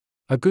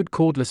A good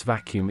cordless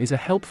vacuum is a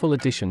helpful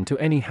addition to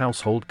any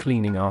household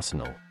cleaning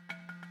arsenal.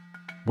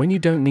 When you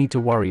don't need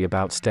to worry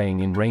about staying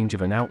in range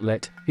of an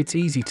outlet, it's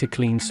easy to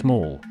clean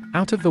small,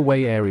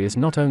 out-of-the-way areas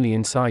not only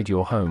inside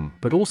your home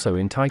but also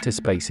in tighter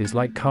spaces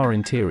like car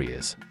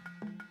interiors.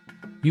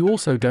 You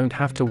also don't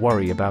have to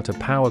worry about a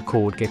power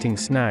cord getting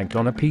snagged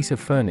on a piece of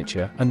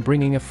furniture and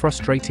bringing a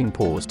frustrating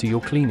pause to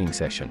your cleaning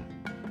session.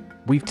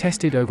 We've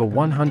tested over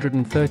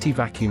 130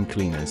 vacuum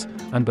cleaners,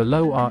 and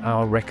below are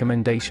our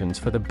recommendations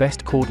for the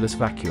best cordless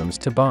vacuums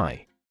to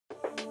buy.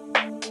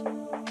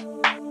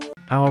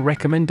 Our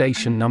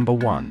recommendation number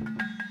 1.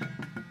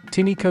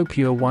 Tineco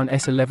Pure 1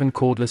 S11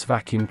 Cordless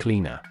Vacuum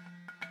Cleaner.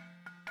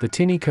 The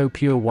Tineco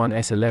Pure 1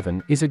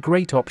 S11 is a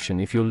great option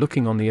if you're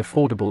looking on the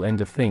affordable end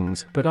of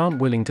things but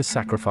aren't willing to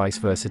sacrifice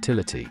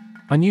versatility.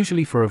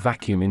 Unusually for a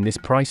vacuum in this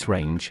price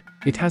range,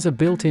 it has a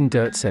built-in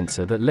dirt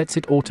sensor that lets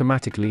it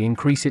automatically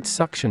increase its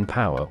suction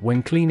power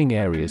when cleaning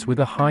areas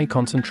with a high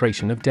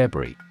concentration of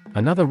debris.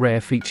 Another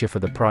rare feature for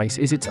the price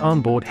is its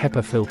onboard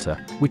HEPA filter,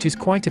 which is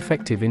quite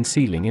effective in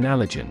sealing in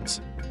allergens.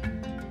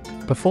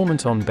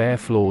 Performance on bare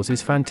floors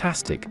is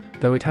fantastic,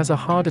 though it has a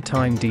harder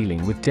time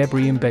dealing with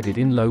debris embedded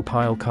in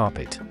low-pile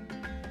carpet.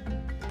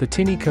 The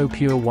Tineco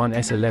Pure 1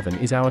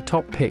 S11 is our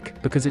top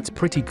pick because it's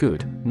pretty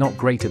good, not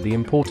great at the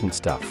important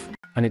stuff,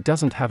 and it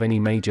doesn't have any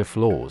major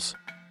flaws.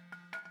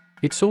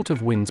 It sort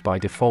of wins by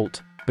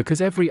default,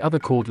 because every other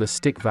cordless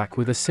stick vac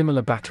with a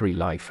similar battery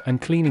life and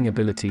cleaning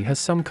ability has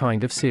some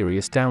kind of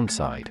serious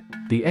downside.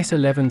 The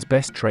S11's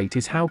best trait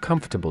is how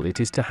comfortable it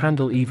is to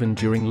handle even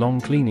during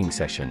long cleaning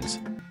sessions.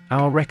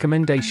 Our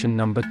recommendation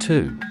number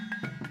 2.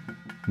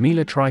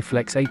 Miele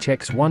Triflex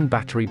HX1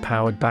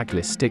 Battery-Powered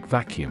Bagless Stick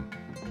Vacuum.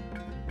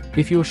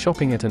 If you're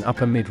shopping at an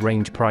upper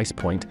mid-range price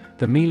point,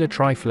 the Miele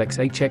Triflex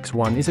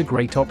HX1 is a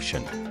great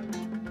option.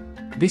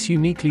 This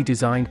uniquely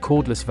designed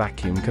cordless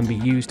vacuum can be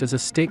used as a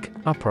stick,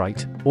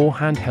 upright, or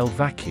handheld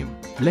vacuum,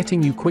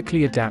 letting you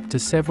quickly adapt to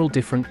several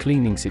different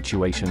cleaning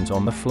situations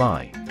on the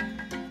fly.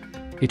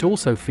 It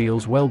also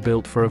feels well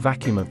built for a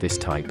vacuum of this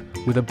type,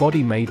 with a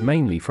body made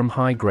mainly from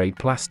high-grade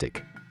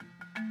plastic.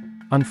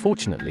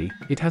 Unfortunately,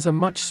 it has a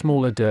much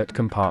smaller dirt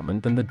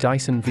compartment than the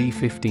Dyson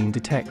V15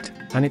 Detect,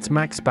 and its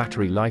max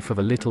battery life of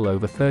a little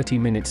over 30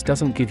 minutes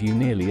doesn't give you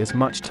nearly as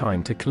much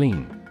time to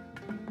clean.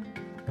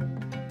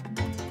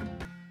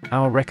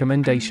 Our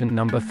recommendation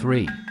number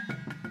 3.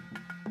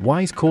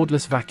 Wyze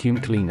Cordless Vacuum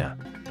Cleaner.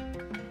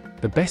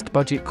 The best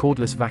budget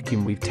cordless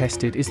vacuum we've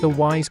tested is the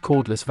Wyze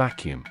Cordless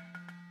Vacuum.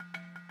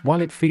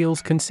 While it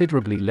feels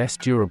considerably less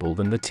durable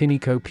than the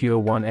Tineco Pure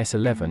 1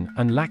 S11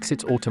 and lacks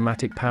its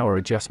automatic power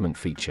adjustment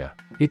feature,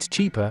 it's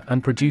cheaper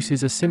and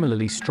produces a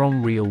similarly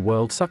strong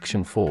real-world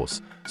suction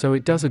force, so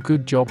it does a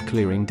good job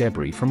clearing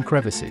debris from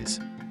crevices.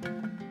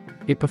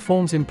 It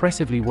performs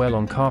impressively well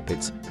on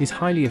carpets, is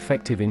highly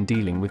effective in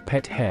dealing with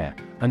pet hair,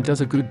 and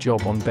does a good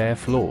job on bare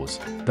floors,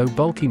 though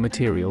bulky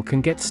material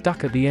can get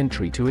stuck at the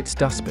entry to its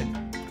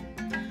dustbin.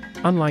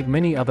 Unlike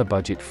many other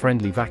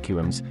budget-friendly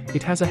vacuums,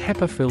 it has a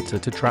HEPA filter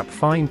to trap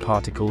fine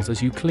particles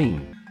as you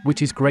clean,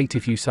 which is great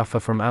if you suffer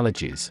from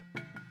allergies.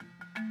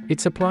 It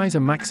supplies a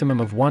maximum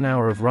of 1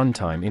 hour of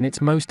runtime in its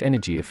most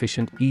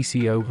energy-efficient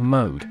ECO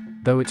mode,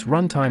 though its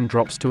runtime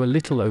drops to a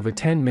little over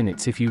 10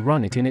 minutes if you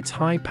run it in its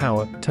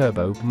high-power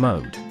turbo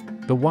mode.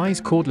 The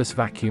Wyze Cordless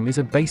Vacuum is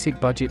a basic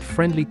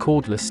budget-friendly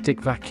cordless stick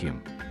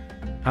vacuum.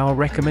 Our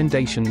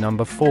recommendation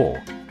number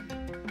 4.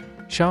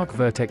 Shark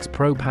Vertex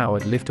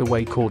Pro-Powered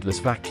Lift-Away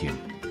Cordless Vacuum.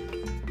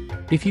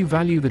 If you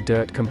value the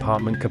dirt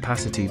compartment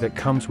capacity that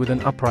comes with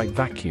an upright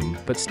vacuum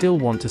but still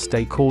want to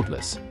stay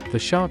cordless, the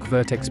Shark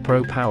Vertex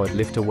Pro-Powered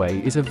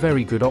Lift-Away is a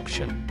very good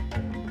option.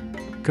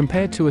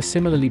 Compared to a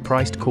similarly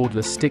priced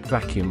cordless stick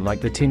vacuum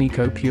like the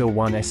Tineco Pure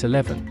 1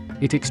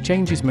 S11, it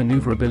exchanges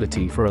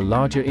maneuverability for a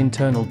larger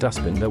internal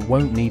dustbin that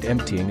won't need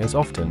emptying as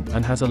often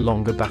and has a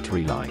longer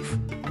battery life.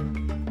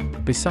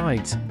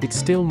 Besides, it's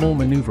still more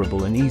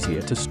maneuverable and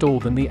easier to store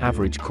than the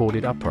average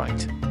corded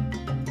upright.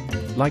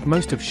 Like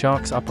most of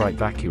Shark's upright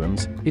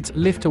vacuums, its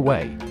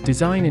lift-away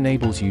design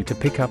enables you to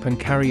pick up and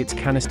carry its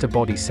canister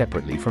body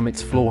separately from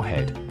its floor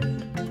head.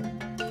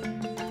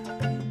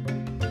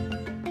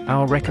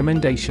 Our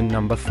recommendation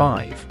number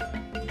 5.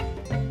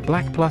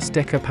 Black Plus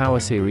Deca Power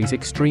Series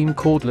Extreme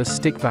Cordless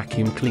Stick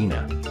Vacuum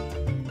Cleaner.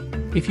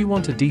 If you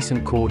want a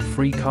decent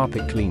cord-free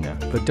carpet cleaner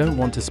but don't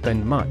want to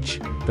spend much,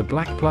 the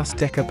Black Plus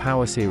Deca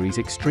Power Series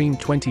Extreme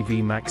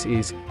 20V Max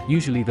is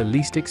usually the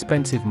least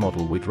expensive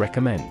model we'd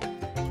recommend.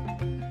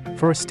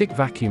 For a stick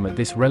vacuum at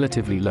this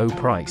relatively low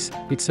price,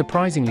 it's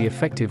surprisingly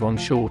effective on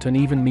short and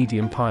even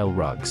medium pile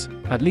rugs,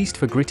 at least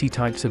for gritty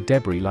types of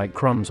debris like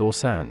crumbs or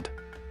sand.